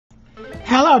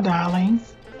Hello,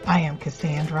 darlings. I am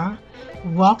Cassandra.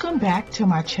 Welcome back to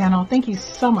my channel. Thank you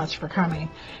so much for coming.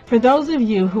 For those of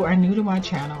you who are new to my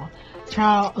channel,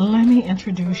 child, let me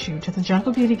introduce you to the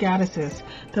Jungle Beauty Goddesses,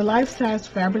 the life-size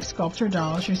fabric sculpture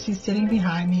dolls you see sitting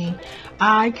behind me.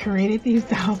 I created these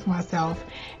dolls myself,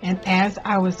 and as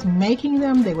I was making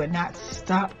them, they would not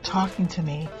stop talking to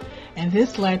me. And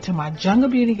this led to my Jungle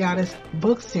Beauty Goddess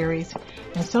book series.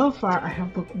 And so far, I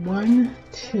have book 1,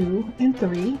 2, and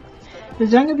 3. The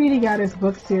Jungle Beauty Goddess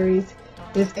book series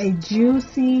is a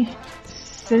juicy,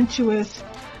 sensuous,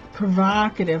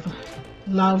 provocative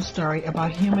love story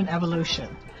about human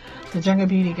evolution. The Jungle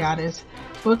Beauty Goddess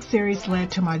book series led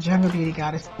to my Jungle Beauty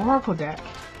Goddess Oracle deck,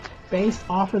 based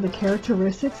off of the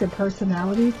characteristics and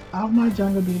personalities of my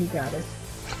Jungle Beauty Goddess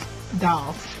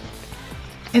dolls.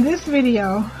 In this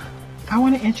video, I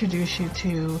want to introduce you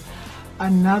to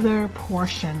another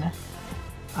portion,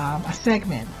 a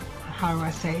segment, how do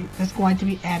I say, that's going to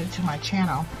be added to my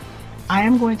channel. I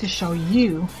am going to show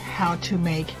you how to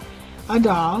make a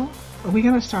doll. We're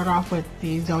going to start off with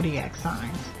the zodiac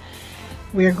signs.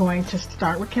 We're going to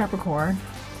start with Capricorn,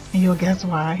 and you'll guess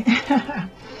why.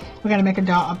 We're going to make a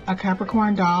doll, a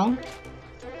Capricorn doll,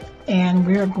 and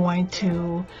we're going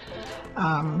to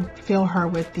fill her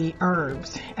with the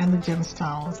herbs and the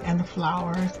gemstones and the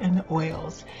flowers and the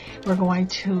oils. We're going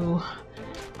to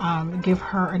give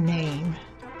her a name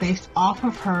based off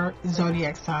of her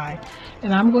zodiac sign,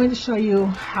 and I'm going to show you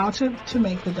how to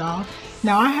make the doll.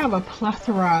 Now, I have a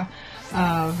plethora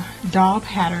of doll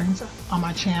patterns on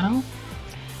my channel.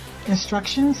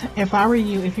 Instructions: if I were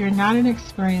you, if you're not an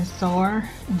experienced sewer,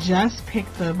 just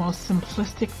pick the most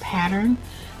simplistic pattern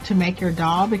to make your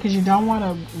doll, because you don't want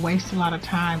to waste a lot of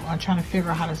time on trying to figure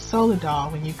out how to sew the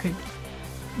doll when you could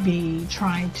be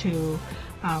trying to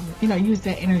use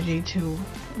that energy to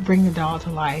bring the doll to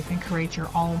life and create your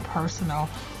own personal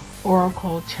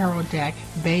oracle tarot deck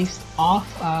based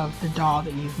off of the doll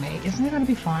that you've made. Isn't it going to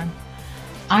be fun?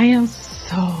 I am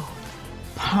so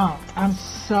pumped. I'm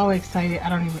so excited. I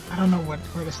don't know where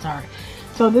to start.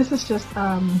 So this is just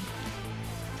I'm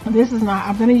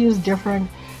going to use different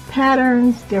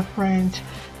patterns, different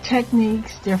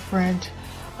techniques, different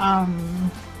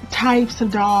types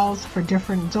of dolls for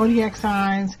different zodiac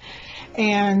signs,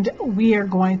 and we are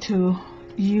going to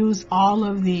use all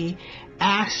of the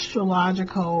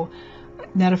astrological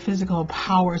metaphysical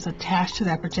powers attached to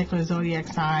that particular zodiac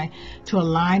sign to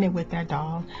align it with that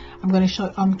doll. I'm going to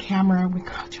show on camera. We're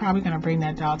probably going to bring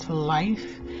that doll to life.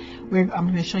 I'm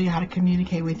going to show you how to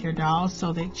communicate with your doll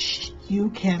so that you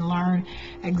can learn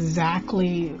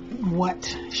exactly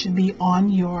what should be on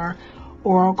your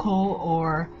oracle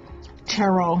or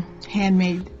tarot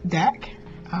handmade deck.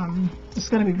 It's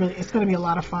going to be a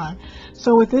lot of fun.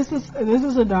 So with this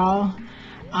is a doll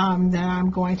that I'm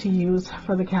going to use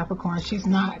for the Capricorn. She's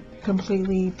not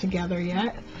completely together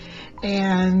yet,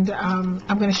 and I'm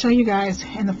going to show you guys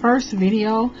in the first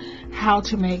video how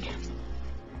to make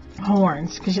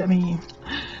horns, because I mean,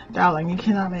 darling, you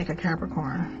cannot make a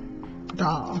Capricorn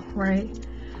doll, right,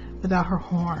 without her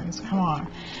horns. Come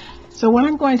on. So what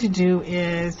I'm going to do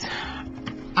is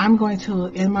I'm going to,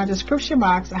 in my description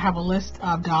box, I have a list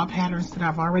of doll patterns that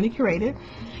I've already created,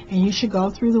 and you should go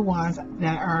through the ones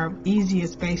that are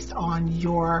easiest based on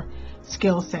your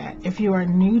skill set. If you are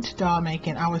new to doll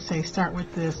making, I would say start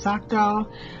with the sock doll.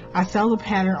 I sell the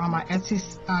pattern on my Etsy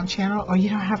channel, or you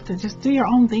don't have to, just do your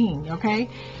own thing, okay?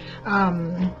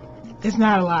 It's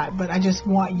not a lot, but I just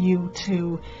want you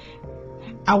to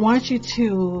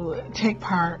take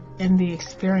part in the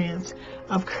experience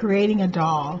of creating a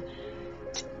doll,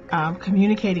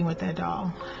 communicating with that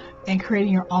doll, and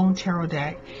creating your own tarot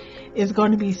deck. Is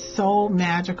going to be so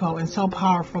magical and so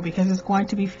powerful, because it's going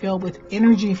to be filled with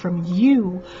energy from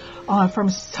you from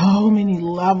so many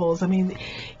levels. I mean,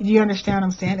 do you understand what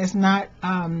I'm saying? It's not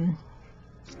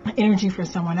energy for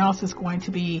someone else. It's going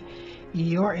to be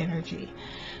your energy.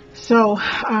 So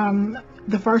some of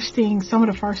the first things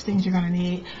you're going to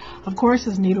need, of course,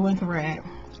 is needle and thread,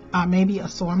 maybe a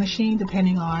sewing machine,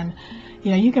 depending on,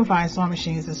 you can find sewing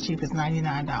machines as cheap as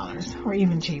 $99 or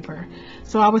even cheaper.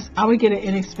 So I would get an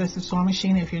inexpensive sewing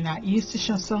machine if you're not used to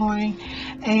sewing,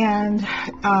 and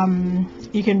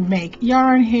you can make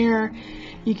yarn hair.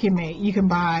 You can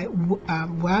buy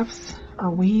wefts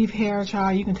or weave hair,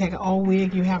 child. You can take an old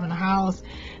wig you have in the house.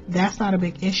 That's not a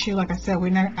big issue. Like I said,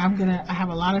 I have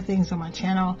a lot of things on my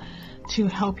channel to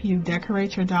help you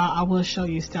decorate your doll. I will show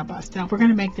you step by step. We're going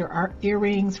to make their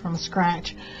earrings from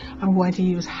scratch. I'm going to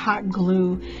use hot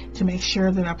glue to make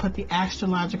sure that I put the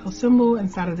astrological symbol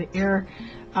inside of the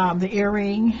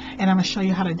earring, and I'm going to show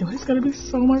you how to do it. It's going to be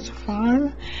so much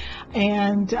fun.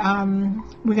 And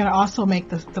we're going to also make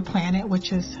the planet,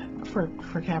 which is for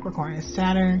Capricorn is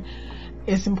Saturn.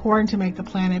 It's important to make the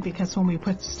planet because when we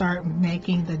start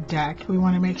making the deck, we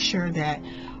want to make sure that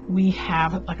we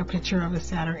have like a picture of the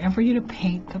Saturn, and for you to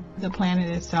paint the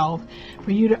planet itself,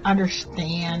 for you to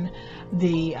understand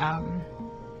the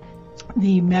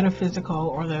metaphysical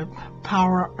or the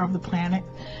power of the planet.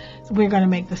 So we're going to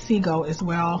make the seagull as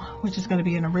well, which is going to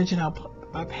be an original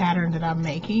pattern that I'm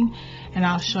making, and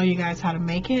I'll show you guys how to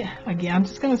make it. Again, I'm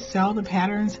just going to sell the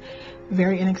patterns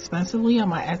very inexpensively on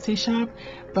my Etsy shop,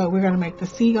 but we're going to make the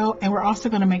seagull, and we're also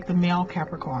going to make the male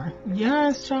Capricorn.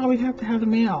 Yes, child, we have to have the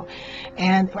male.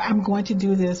 And I'm going to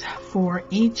do this for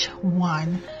each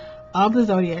one of the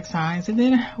zodiac signs, and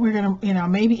then we're going to, you know,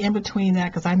 maybe in between that,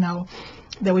 because I know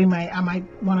that I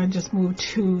might want to just move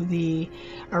to the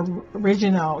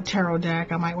original tarot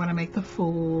deck. I might want to make the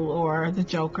Fool or the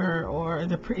Joker or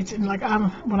the Priest. Like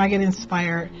when I get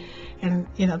inspired and,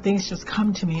 you know, things just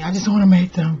come to me, I just want to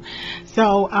make them.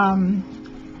 So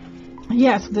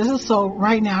yes, this is so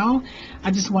right now.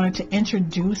 I just wanted to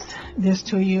introduce this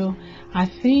to you. I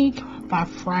think by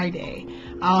Friday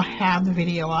I'll have the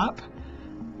video up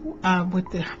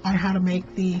on how to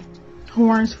make the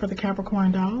horns for the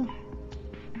Capricorn doll.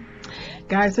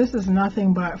 Guys, this is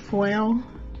nothing but foil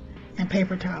and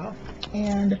paper towel,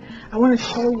 and I want to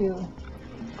show you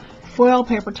foil,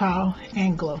 paper towel,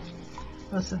 and glue.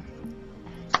 Listen,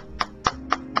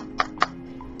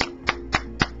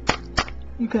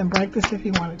 you can break this if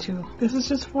you wanted to. This is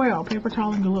just foil, paper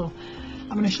towel, and glue.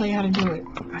 I'm going to show you how to do it.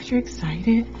 Are you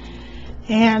excited?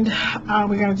 And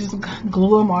we're going to just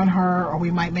glue them on her, or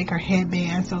we might make her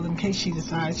headband so in case she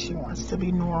decides she wants to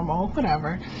be normal,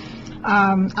 whatever.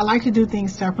 I like to do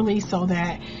things separately so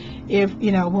that if,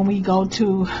 you know, when we go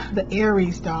to the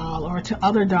Aries doll or to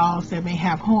other dolls that may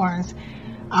have horns,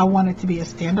 I want it to be a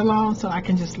standalone, so I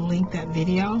can just link that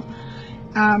video.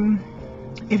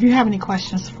 If you have any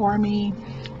questions for me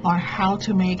on how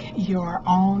to make your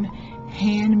own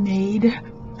handmade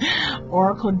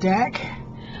oracle deck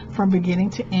from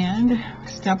beginning to end,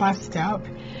 step by step,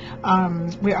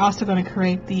 we're also going to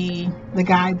create the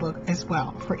guidebook as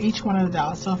well for each one of the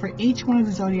dolls. So for each one of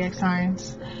the zodiac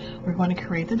signs, we're going to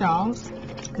create the dolls,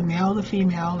 the male, the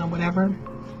female, and whatever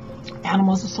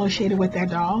animals associated with that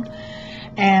doll.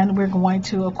 And we're going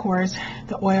to, of course,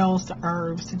 the oils, the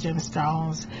herbs, the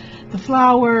gemstones, the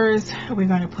flowers. We're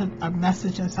going to put a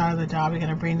message inside of the doll. We're going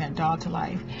to bring that doll to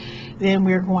life. Then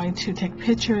we're going to take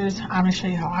pictures. I'm going to show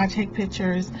you how I take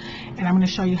pictures, and I'm going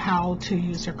to show you how to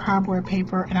use your cardboard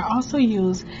paper. And I also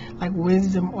use like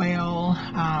wisdom oil,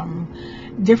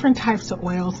 different types of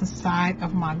oils inside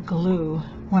of my glue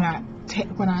when I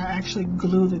actually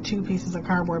glue the two pieces of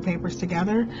cardboard papers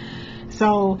together.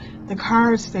 So the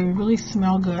cards, they really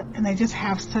smell good, and they just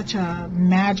have such a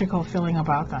magical feeling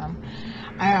about them.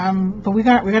 But we're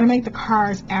gonna make the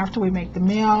cards after we make the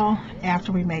male,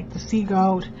 after we make the sea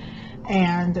goat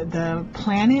and the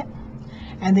planet,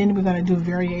 and then we're going to do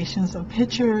variations of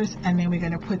pictures, and then we're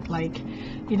going to put, like,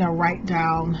 you know, write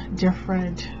down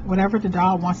different, whatever the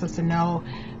doll wants us to know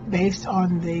based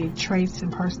on the traits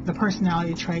and the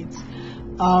personality traits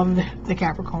of the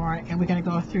Capricorn. And we're going to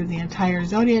go through the entire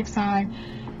zodiac sign,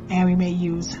 and we may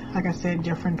use, like I said,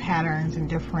 different patterns and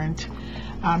different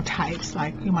types.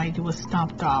 Like you might do a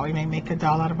stump doll, we may make a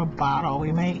doll out of a bottle,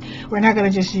 we're not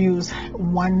going to just use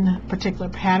one particular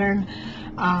pattern.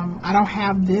 I don't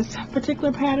have this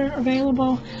particular pattern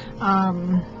available.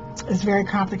 It's very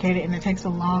complicated and it takes a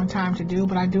long time to do,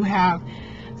 but I do have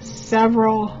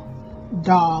several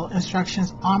doll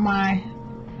instructions on my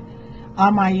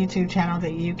YouTube channel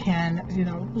that you can, you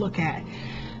know, look at.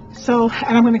 So,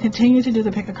 and I'm going to continue to do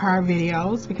the pick a card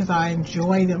videos because I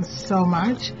enjoy them so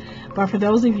much. But for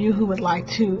those of you who would like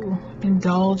to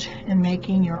indulge in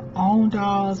making your own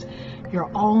dolls, your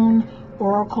own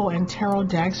oracle and tarot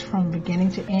decks from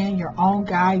beginning to end, your own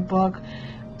guidebook,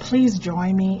 please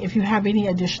join me. If you have any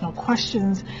additional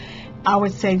questions, I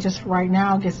would say just right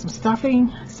now, get some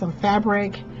stuffing, some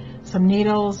fabric, some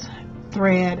needles,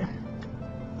 thread,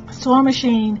 sewing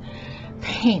machine,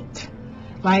 paint.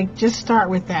 Like, just start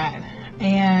with that.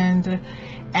 And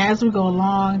as we go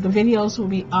along, the videos will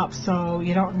be up, so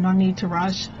you no need to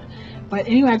rush. But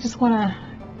anyway, I just want to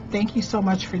thank you so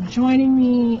much for joining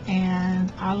me,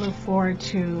 and I look forward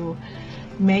to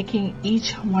making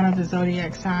each one of the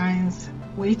zodiac signs,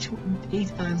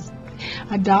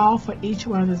 a doll for each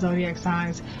one of the zodiac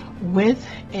signs with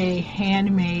a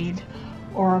handmade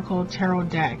oracle tarot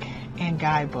deck and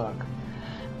guidebook.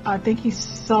 Thank you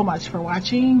so much for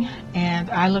watching, and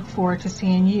I look forward to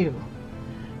seeing you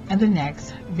in the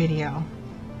next video.